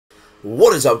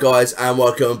What is up, guys, and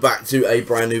welcome back to a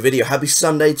brand new video. Happy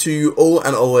Sunday to you all,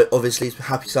 and obviously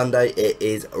happy Sunday. It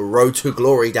is Road to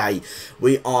Glory Day.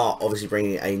 We are obviously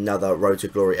bringing another Road to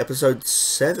Glory episode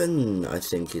 7, I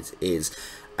think it is.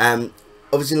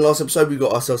 Obviously in the last episode we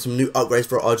got ourselves some new upgrades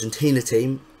for our Argentina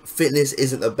team. Fitness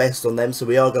isn't the best on them, so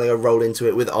we are going to go roll into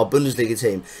it with our Bundesliga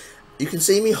team. You can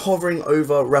see me hovering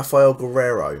over Rafael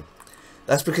Guerreiro.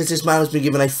 That's because this man has been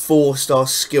given a 4-star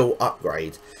skill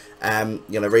upgrade.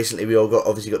 Recently we all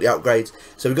obviously got the upgrades.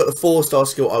 So we've got the 4-star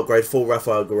skill upgrade for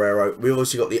Rafael Guerreiro. We've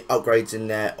also got the upgrades in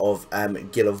there of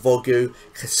Gilavogu,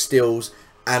 Castells,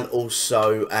 and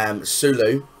also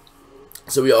Sulu.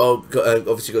 So we all got,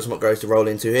 obviously got some upgrades to roll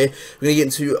into here. We're going to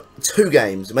get into 2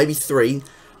 games, maybe 3,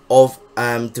 of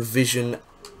Division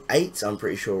 8. I'm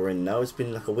pretty sure we're in now. It's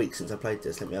been like a week since I played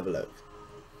this. Let me have a look.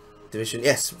 Division,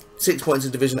 yes, 6 points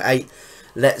in Division 8.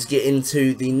 Let's get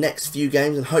into the next few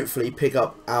games and hopefully pick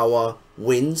up our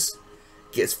wins.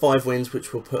 Gets 5 wins,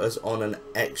 which will put us on an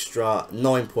extra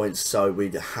 9 points, so we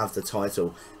have the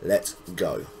title. Let's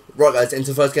go. Right, guys,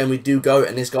 into the first game we do go,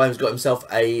 and this guy has got himself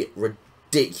a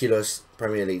ridiculous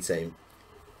Premier League team.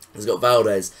 He's got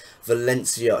Valdez,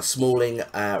 Valencia, Smalling,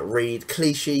 Reed,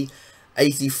 Clichy,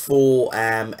 84,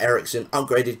 Ericsson,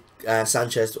 upgraded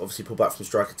Sanchez, obviously pulled back from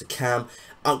striker to Cam,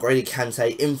 upgraded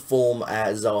Kante, Inform,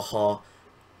 Zaha,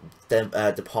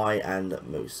 Depay and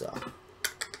Musa.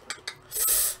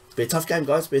 It'll be a tough game,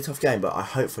 guys. It'll be a tough game, but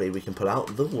hopefully we can pull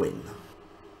out the win.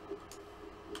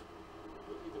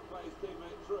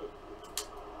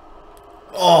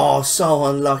 Oh, so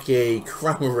unlucky.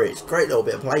 Kramaric. Great little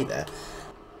bit of play there.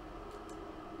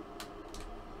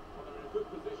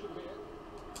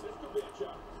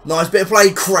 Nice bit of play,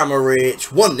 Kramaric.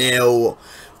 1-0.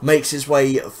 Makes his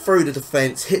way through the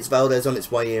defence, hits Valdez on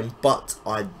its way in, but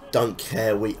I don't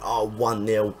care. We are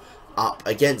 1-0 up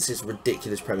against this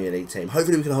ridiculous Premier League team.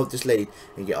 Hopefully we can hold this lead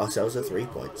and get ourselves a 3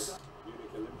 points.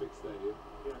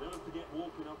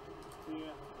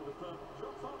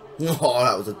 Oh,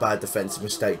 that was a bad defensive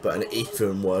mistake, but an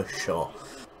even worse shot.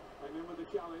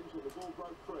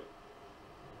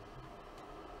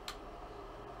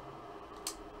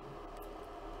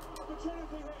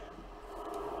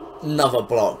 Another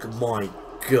block. My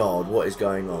God, what is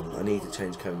going on? I need to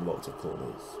change Kevin Box to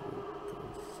corners.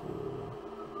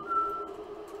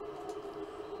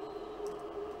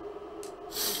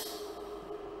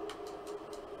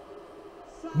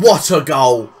 What a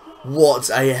goal!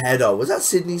 What a header! Was that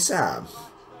Sydney Sam?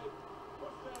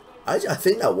 I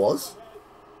think that was.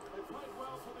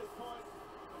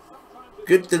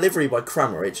 Good delivery by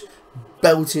Kramaric.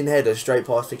 Belting header straight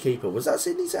past the keeper. Was that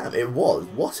Sydney Sam? It was.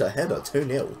 What a header.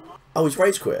 2-0. Oh, he's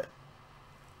rage quit.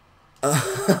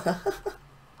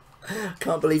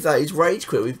 Can't believe that. He's rage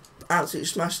quit. We've absolutely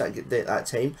smashed that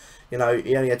team. You know,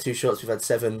 he only had 2 shots. We've had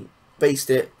 7. Beast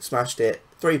it. Smashed it.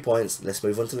 3 points. Let's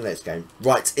move on to the next game.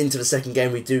 Right, into the second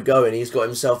game we do go. And he's got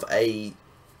himself a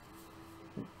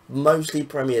mostly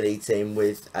Premier League team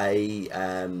with a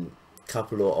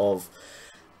couple of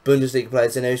Bundesliga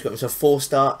players in there. He's got himself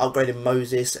 4-star, upgraded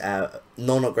Moses,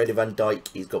 non-upgraded Van Dijk.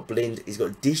 He's got Blind. He's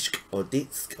got Disk, or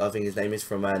Ditsk, I think his name is,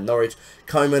 from Norwich.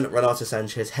 Koeman, Renato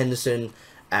Sanchez, Henderson.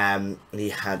 He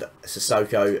had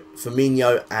Sissoko,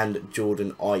 Firmino, and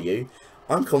Jordan Ayew.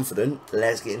 I'm confident.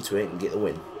 Let's get into it and get the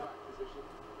win.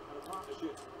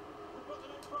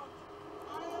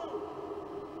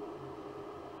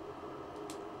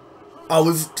 Oh,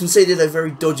 we've conceded a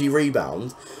very dodgy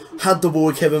rebound. Had the ball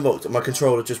with Kevin Vogt, my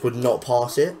controller just would not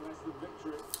pass it.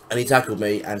 And he tackled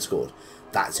me and scored.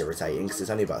 That's irritating because it's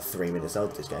only about 3 minutes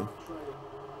old, this game.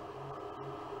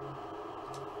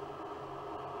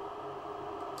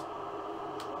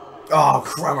 Oh,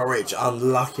 Kramaric,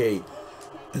 unlucky.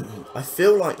 I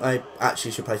feel like I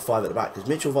actually should play 5 at the back because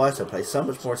Mitchell Vito plays so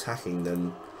much more attacking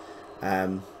than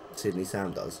Sydney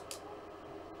Sam does.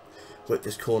 Whip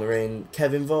this corner in.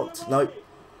 Kevin Vogt. Nope.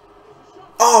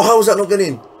 Oh, how was that not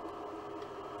getting in?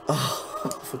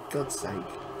 Oh, for God's sake.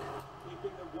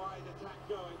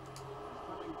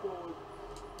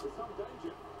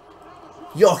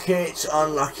 Jokic,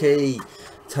 unlucky.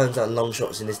 Turns out long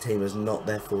shots in this team is not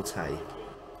their forte.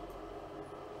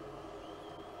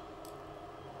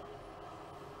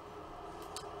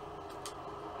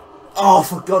 Oh,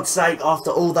 for God's sake,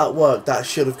 after all that work, that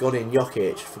should have gone in.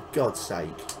 Jokic, for God's sake.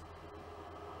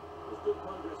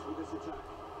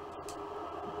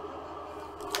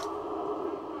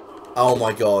 Oh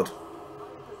my God.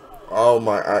 Oh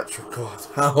my actual God.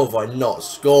 How have I not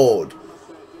scored?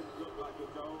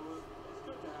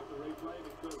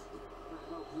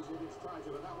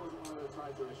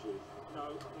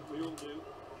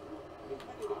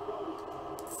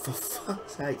 For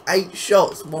fuck's take? 8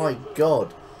 shots, my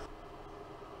God.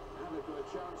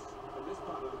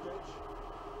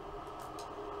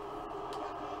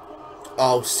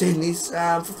 Oh, Sydney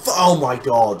Sam. Oh my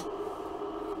God.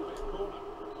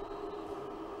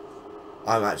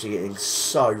 I'm actually getting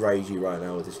so ragey right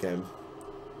now with this game.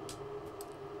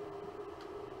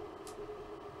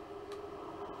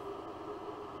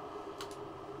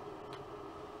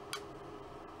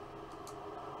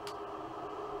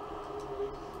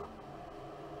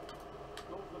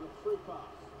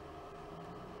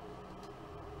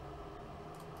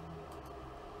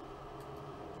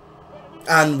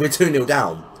 And we're 2-0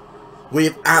 down. We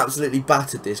have absolutely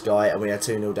battered this guy and we are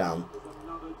 2-0 down.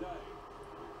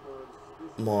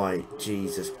 My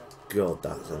Jesus God,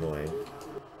 that's annoying.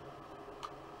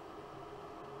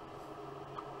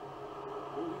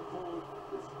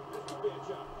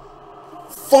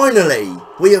 Finally!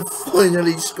 We have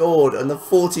finally scored on the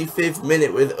 45th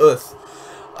minute with Uth.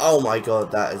 Oh my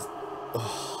God, that is...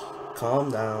 Oh,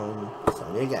 calm down. It's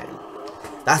only a game.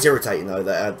 That's irritating though,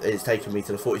 that it's taken me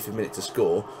to the 45th minute to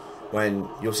score when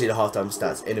you'll see the half-time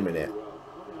stats in a minute.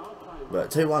 But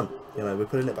 2-1, you know, we're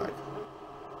putting it back.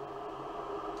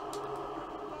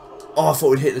 Oh, I thought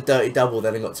we'd hit the dirty double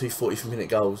then and got 2 45th minute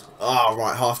goals. Oh,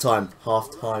 right, half-time.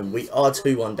 Half-time. We are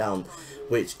 2-1 down,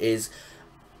 which is...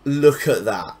 Look at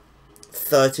that.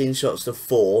 13 shots to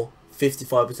 4,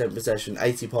 55% possession,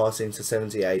 80 passing to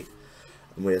 78,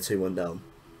 and we are 2-1 down.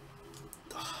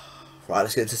 Right,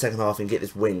 let's get into the second half and get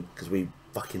this win, because we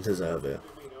fucking deserve it.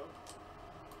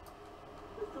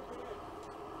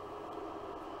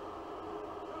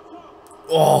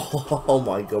 Oh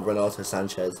my God, Renato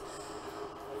Sanchez.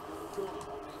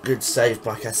 Good save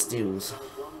by Castiles. So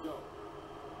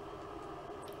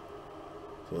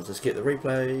we'll just get the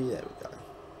replay. There we go.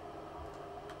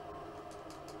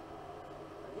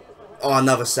 Oh,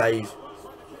 another save.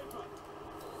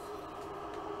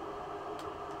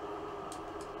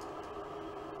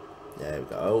 There we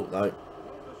go. Oh, no.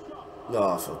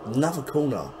 Oh, for another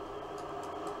corner.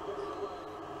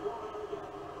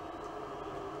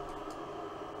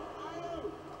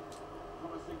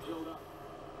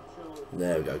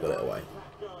 There we go. Got it away.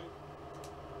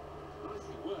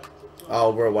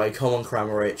 Oh, we're away. Come on,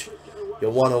 Kramaric.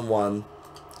 You're 1-on-1.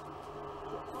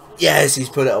 Yes, he's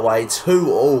put it away.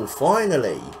 2-2.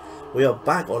 Finally. We are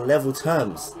back on level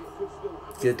terms.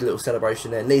 Good little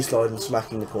celebration there. Knee sliding,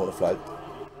 smacking the corner flag.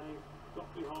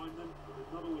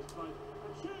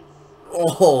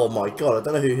 Oh my God, I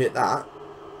don't know who hit that.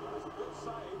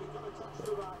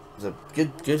 It was a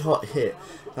good hot hit.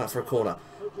 That for a corner.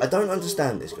 I don't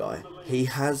understand this guy. He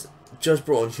has just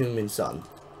brought on Heung-min Son.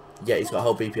 Yet he's got a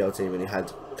whole BPL team and he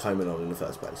had Coleman on in the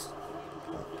first place.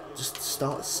 Just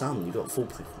start Son. You got full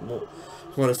more.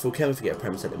 More or less full Kevin to get a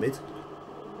Prem centre mid.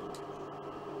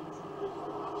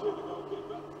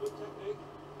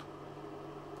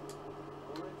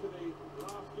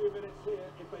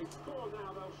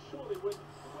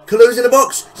 Kalu's in the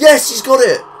box. Yes, he's got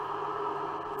it.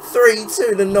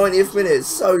 3-2 in the 90th minute.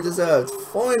 So deserved.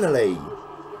 Finally.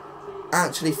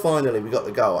 Actually, finally, we got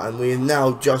the goal. And we have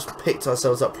now just picked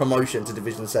ourselves up promotion to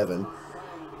Division 7.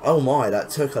 Oh my, that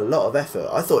took a lot of effort.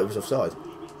 I thought it was offside.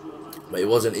 But it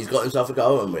wasn't. He's got himself a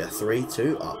goal and we're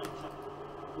 3-2 up.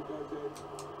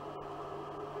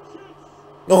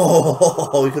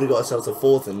 Oh, we could have got ourselves a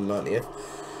 4th in the 90th.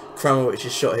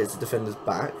 Kramerwich's shot hits the defender's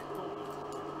back.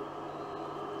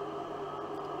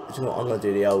 Do you know what? I'm going to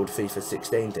do the old FIFA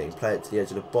 16 thing. Play it to the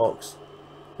edge of the box.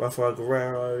 Rafael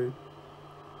Guerrero.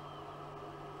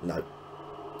 No.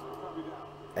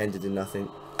 Ended in nothing.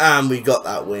 And we got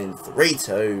that win.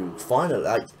 3-2. Finally.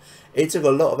 Like, it took a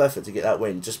lot of effort to get that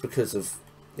win. Just because of,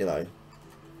 you know,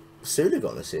 Sula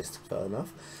got an assist. Fair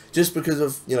enough. Just because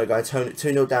of, you know, going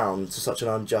 2-0 down to such an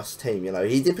unjust team. You know,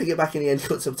 he did pick it back in the end.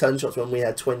 Got some 10 shots when we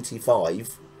had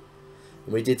 25.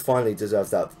 And we did finally deserve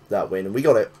that win. And we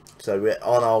got it. So we're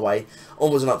on our way,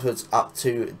 onwards and upwards, up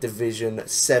to Division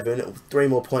 7. 3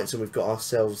 more points and we've got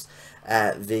ourselves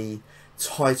the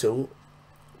title.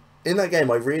 In that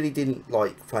game, I really didn't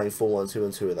like playing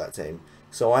 4-1-2-2 with that team.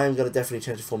 So I am going to definitely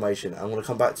change the formation. I'm going to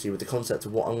come back to you with the concept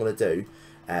of what I'm going to do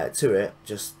to it.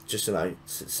 Just you know,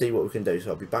 see what we can do.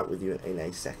 So I'll be back with you in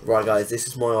a second. Right, guys, this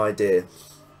is my idea.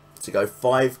 To go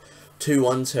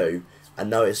 5-2-1-2. I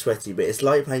know it's sweaty, but it's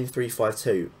like playing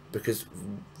 3-5-2. Because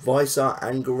Visa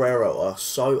and Guerrero are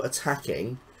so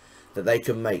attacking that they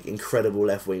can make incredible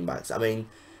left wing backs. I mean,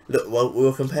 look,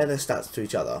 we'll compare their stats to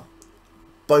each other.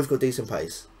 Both got decent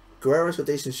pace. Guerrero's got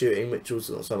decent shooting, Mitchell's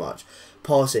not so much.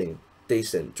 Passing,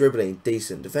 decent. Dribbling,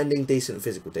 decent. Defending, decent.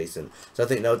 Physical, decent. So I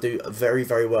think they'll do very,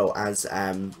 very well as,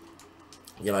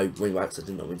 you know, wing backs. I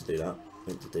did not mean to do that.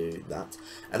 Meant to do that.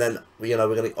 And then, you know,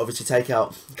 we're going to obviously take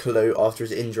out Kalu after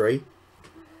his injury.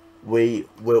 We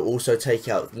will also take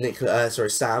out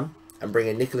Sam, and bring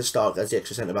in Nicholas Stark as the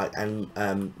extra centre-back, and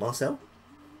Marcel?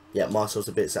 Yeah, Marcel's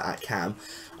a bit at cam.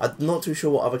 I'm not too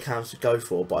sure what other cams to go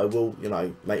for, but I will, you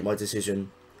know, make my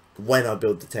decision when I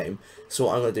build the team. So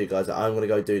what I'm going to do, guys, I'm going to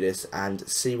go do this and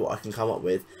see what I can come up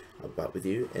with. I'll be back with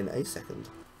you in a second.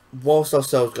 Whilst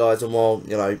ourselves, guys, and while,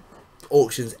 you know,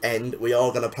 auctions end, we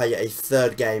are going to play a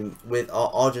third game with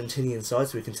our Argentinian side,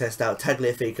 so we can test out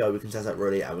Tagliafico, we can test out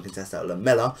Rulli, and we can test out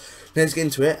Lamela. Let's get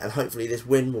into it, and hopefully this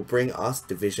win will bring us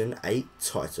Division 8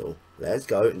 title. Let's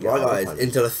go. Right, guys,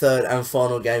 into the third and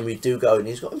final game we do go, and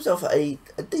he's got himself a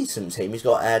decent team. He's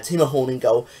got Timo Horn in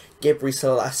goal, Gebri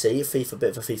Selassie,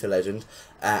 bit of a FIFA legend,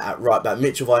 at right back,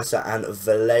 Mitchell Weiser and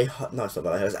Vallejo, no, it's not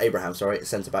Vallejo, it's Abraham, sorry,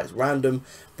 centre backs, random,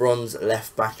 bronze,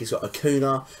 left back, he's got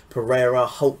Acuna, Pereira,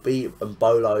 Holtby, and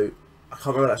Bolo. I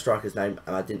can't remember that striker's name,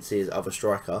 and I didn't see his other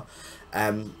striker.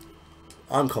 I'm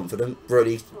confident,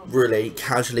 really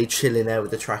casually chilling there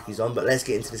with the trackies on, but let's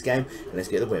get into this game, and let's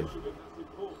get the win.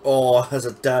 Oh, there's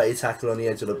a dirty tackle on the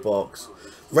edge of the box.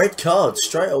 Red card,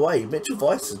 straight away, Mitchell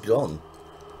Weiss is gone.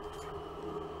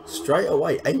 Straight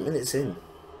away, 8 minutes in.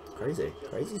 Crazy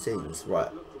scenes.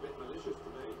 Right.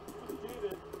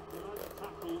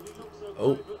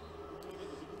 Oh.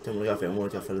 Don't want to go for him, I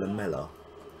want to go for Lamela.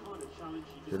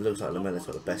 It looks like Lamela's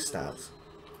got the best stats.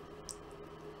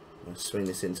 I'm going to swing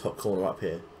this in top corner up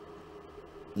here.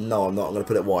 No, I'm not. I'm going to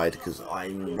put it wide because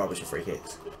I'm rubbish at free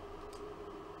kicks.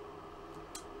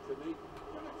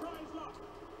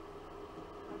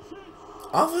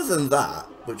 Other than that,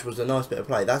 which was a nice bit of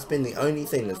play, that's been the only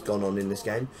thing that's gone on in this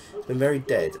game. It's been very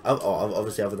dead. Oh,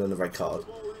 obviously other than the red card.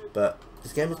 But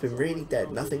this game has been really dead.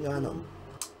 Nothing going on.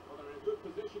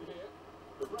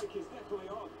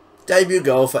 Debut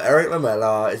goal for Eric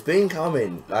Lamela. It's been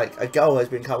coming. Like, a goal has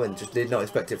been coming. Just did not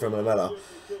expect it from Lamela.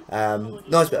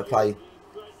 Nice bit of play.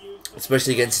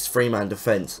 Especially against his three-man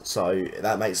defence. So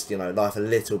that makes, you know, life a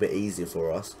little bit easier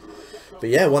for us. But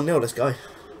yeah, 1-0. Let's go.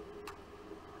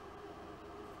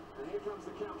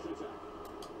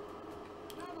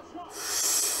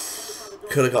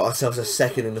 Could have got ourselves a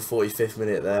second in the 45th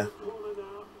minute there.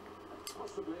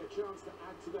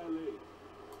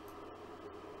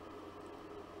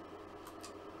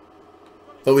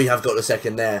 But we have got the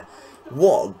second there.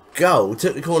 What a goal.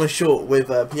 Took the corner short with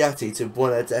Piatti to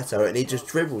Benedetto, and he just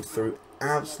dribbled through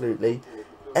absolutely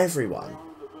everyone.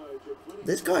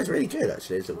 This guy's really good,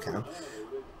 actually, this little cam.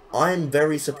 I'm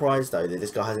very surprised, though, that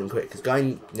this guy hasn't quit, because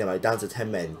going, you know, down to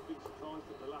 10 men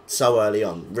so early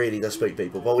on really does spook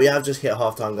people. But we have just hit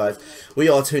half time, guys. We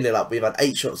are 2-0 up. We've had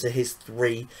 8 shots to his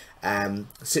 3,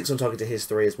 6 on target to his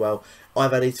 3 as well.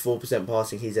 I've had 84%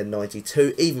 passing, he's had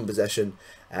 92, even possession.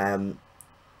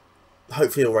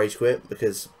 Hopefully he'll rage quit,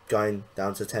 because going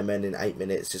down to 10 men in 8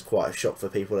 minutes is quite a shock for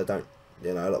people that don't,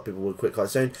 you know, a lot of people will quit quite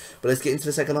soon. But let's get into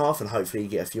the second half and hopefully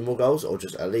get a few more goals, or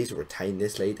just at least retain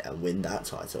this lead and win that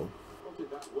title.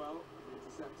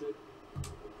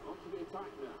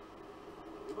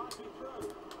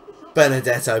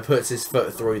 Benedetto puts his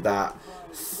foot through that.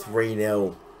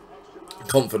 3-0.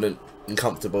 Confident and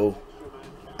comfortable.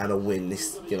 And a win.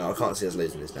 This, you know, I can't see us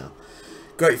losing this now.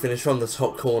 Great finish from the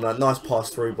top corner. Nice pass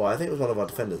through by, I think it was one of our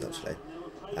defenders actually.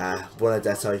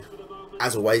 Benedetto,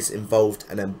 as always, involved.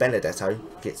 And then Benedetto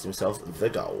gets himself the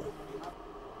goal.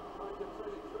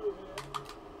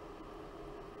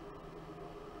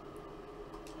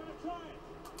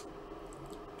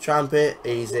 Trumpet,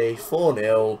 easy.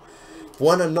 4-0.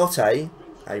 Buonanotte,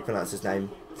 how you pronounce his name,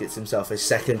 gets himself his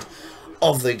second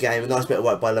of the game. A nice bit of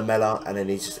work by Lamela, and then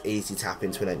he's just easy tap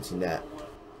into an empty net.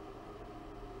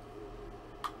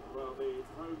 Well, the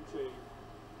home team,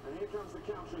 and here comes the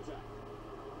counter attack.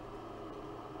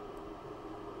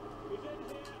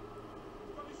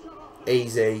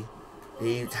 Easy.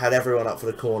 He had everyone up for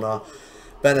the corner.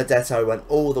 Benedetto went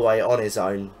all the way on his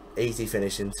own. Easy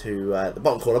finish into the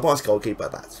bottom corner by his goalkeeper.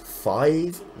 That's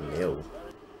 5-0.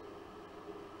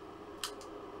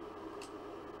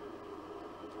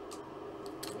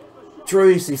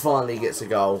 Drewsy finally gets a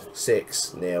goal.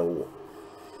 6-0.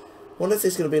 Wonder if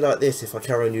it's going to be like this if I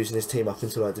carry on using this team up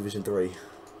until like Division 3.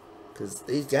 Because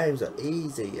these games are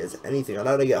easy as anything. I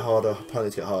know they get harder,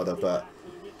 opponents get harder, but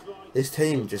this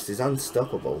team just is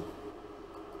unstoppable.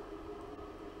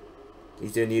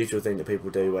 He's doing the usual thing that people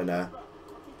do when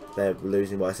they're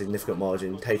losing by a significant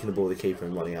margin, taking the ball to the keeper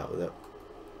and running out with it.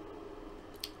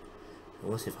 I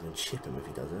want to see if I can chip him if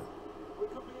he does it.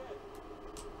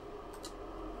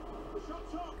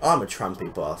 I'm a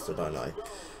trampy bastard, don't I?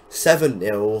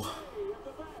 7-0.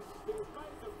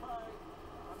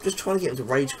 Just trying to get him to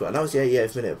rage quit. I know it's the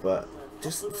 88th minute, but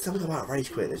just something about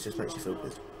rage quit that just makes you feel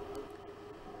good.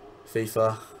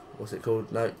 FIFA, what's it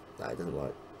called? No, it doesn't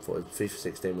work. Thought it was FIFA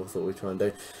 16. I thought we'd try and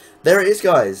do. There it is,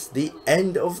 guys. The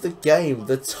end of the game.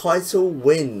 The title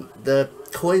win. The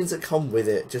coins that come with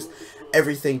it. Just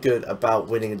everything good about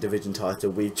winning a division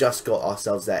title. We've just got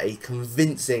ourselves there a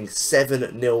convincing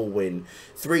 7-0 win.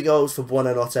 3 goals for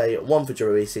Buonanotte, 1 for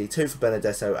Druisi, 2 for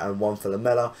Benedetto, and 1 for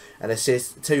Lamela. An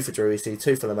assist, 2 for Druisi,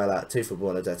 2 for Lamela, 2 for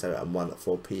Buonanotte, and 1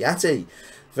 for Piatti.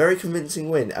 Very convincing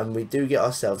win, and we do get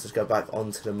ourselves, let's go back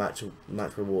onto the match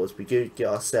rewards. We do get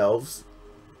ourselves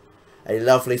a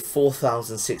lovely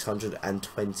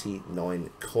 4,629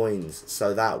 coins.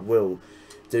 So that will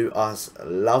do us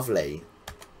lovely.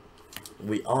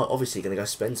 We are obviously going to go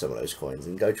spend some of those coins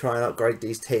and go try and upgrade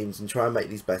these teams and try and make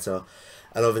these better,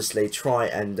 and obviously try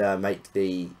and make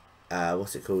the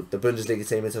what's it called, the Bundesliga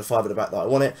team into the 5 at the back that I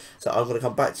want it. So I'm going to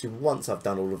come back to you once I've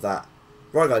done all of that.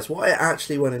 Right, guys, what I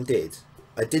actually went and did,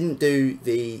 I didn't do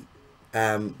the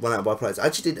one out by players. I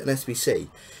actually did an SBC.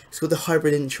 It's called the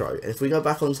hybrid intro, and if we go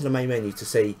back onto the main menu to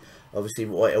see obviously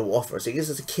what it will offer us, it gives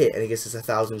us a kit and it gives us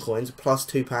 1,000 coins plus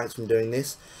 2 packs from doing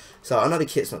this. So I know the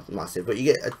kit's not massive, but you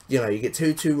get you get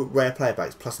two rare player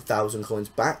packs plus 1,000 coins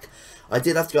back. I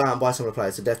did have to go out and buy some of the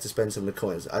players, so I did have to spend some of the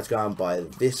coins. I had to go out and buy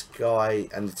this guy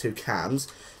and the 2 cams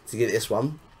to get this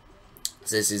one.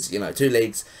 So this is 2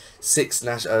 leagues, 6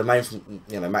 main from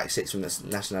max 6 from the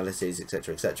nationalities,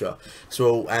 etc, etc.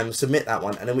 So we'll submit that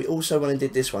one, and then we also went and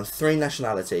did this one, 3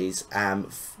 nationalities,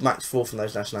 max 4 from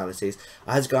those nationalities.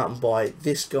 I had to go out and buy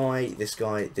this guy, this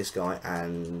guy, this guy,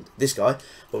 and this guy,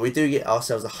 but we do get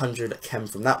ourselves 100 chem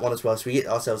from that one as well. So we get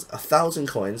ourselves 1,000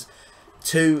 coins,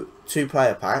 2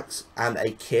 player packs, and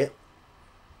a kit.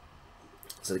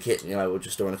 So the kit, we'll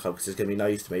just store in a club because it's going to be no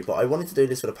use to me. But I wanted to do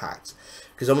this for the packs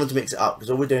because I wanted to mix it up, because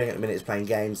all we're doing at the minute is playing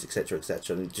games, etc,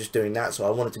 etc, and just doing that. So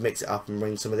I wanted to mix it up and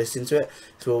bring some of this into it.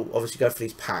 So we'll obviously go for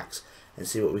these packs and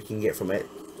see what we can get from it.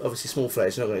 Obviously small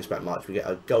players, you're not going to expect much. We get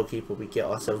a goalkeeper, we get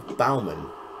ourselves Baumann,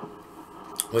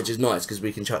 which is nice because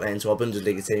we can chuck that into our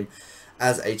Bundesliga team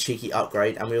as a cheeky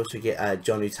upgrade. And we also get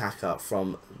John Utaka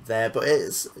from there, but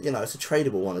it's it's a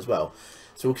tradable one as well.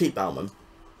 So we'll keep Baumann.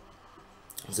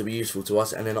 This will be useful to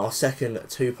us. And then our second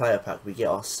 2 player pack, we get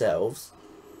ourselves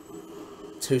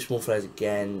 2 small players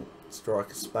again,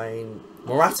 striker Spain,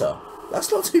 Morata.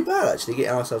 That's not too bad actually,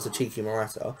 getting ourselves a cheeky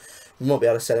Morata. We might be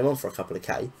able to sell him on for a couple of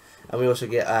K. And we also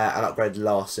get an upgrade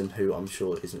Larson, who I'm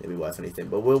sure isn't going to be worth anything.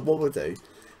 But what we'll do is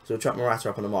we'll chuck Morata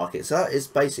up on the market. So that is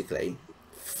basically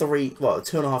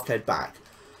 2.5K back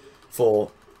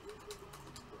for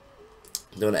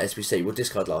doing an SBC. We'll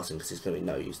discard Larson because it's going to be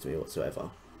no use to me whatsoever.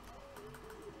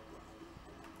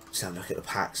 Just having a look at the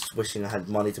packs, wishing I had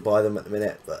money to buy them at the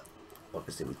minute, but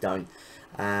obviously we don't.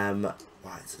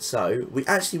 Right, so we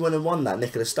actually went and won that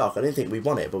Nicholas Stark. I didn't think we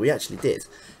won it, but we actually did.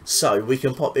 So we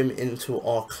can pop him into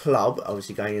our club,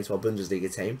 obviously going into our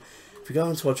Bundesliga team. If we go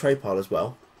into our trade pile as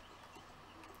well,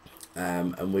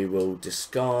 and we will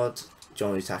discard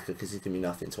John Utaka because he's going to be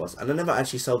nothing to us. And I never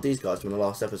actually sold these guys from the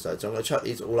last episode, so I'm going to chuck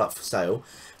these all up for sale.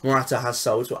 Morata has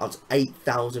sold, so we're up to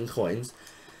 8,000 coins.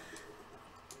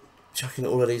 Chucking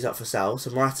all of these up for sale.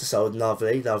 So Morata sold,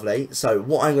 lovely, lovely. So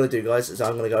what I'm going to do, guys, is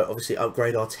I'm going to go obviously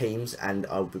upgrade our teams, and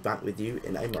I'll be back with you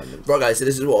in a moment. Right, guys, so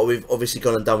this is what we've obviously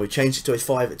gone and done. We've changed it to a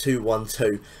 5-2-1-2.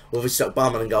 We've obviously stuck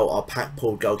Barman and goal, our pack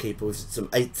pulled goalkeeper with some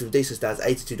decent stats,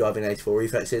 82 diving, 84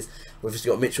 reflexes. We've obviously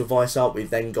got Mitchell Weiss up. We've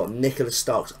then got Nicholas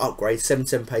Stark's upgrade,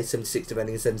 77 pace, 76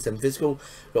 defending, and 77 physical.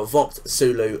 We've got Vogt,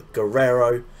 Sulu,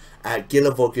 Guerrero,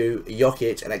 Gilavogu,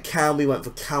 Jokic, and at Cam we went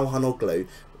for Calhanoglu.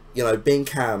 Being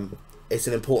Cam, it's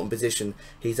an important position.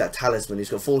 He's that talisman. He's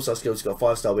got 4-star skills. He's got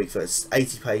 5-star weak foot.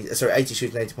 80 pace, 80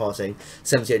 shooting, 80 passing,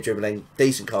 78 dribbling.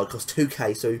 Decent card. Costs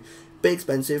 2K, so bit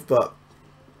expensive, but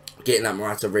getting that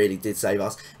Morata really did save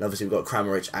us. And obviously we've got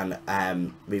Kramaric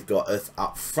and we've got Earth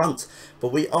up front.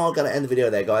 But we are going to end the video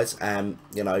there, guys. Done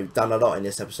a lot in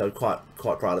this episode. Quite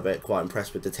proud of it. Quite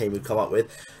impressed with the team we've come up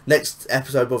with. Next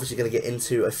episode, we're obviously going to get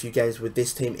into a few games with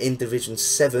this team in Division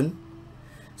 7.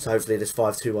 So hopefully this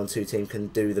 5-2-1-2 team can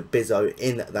do the bizzo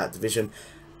in that division.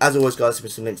 As always, guys,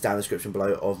 there's some links down in the description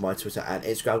below of my Twitter and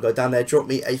Instagram. Go down there, drop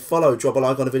me a follow, drop a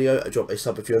like on the video, drop a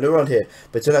sub if you're new around here.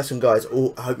 But till next time, guys,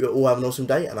 I hope you all have an awesome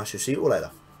day, and I shall see you all later.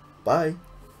 Bye.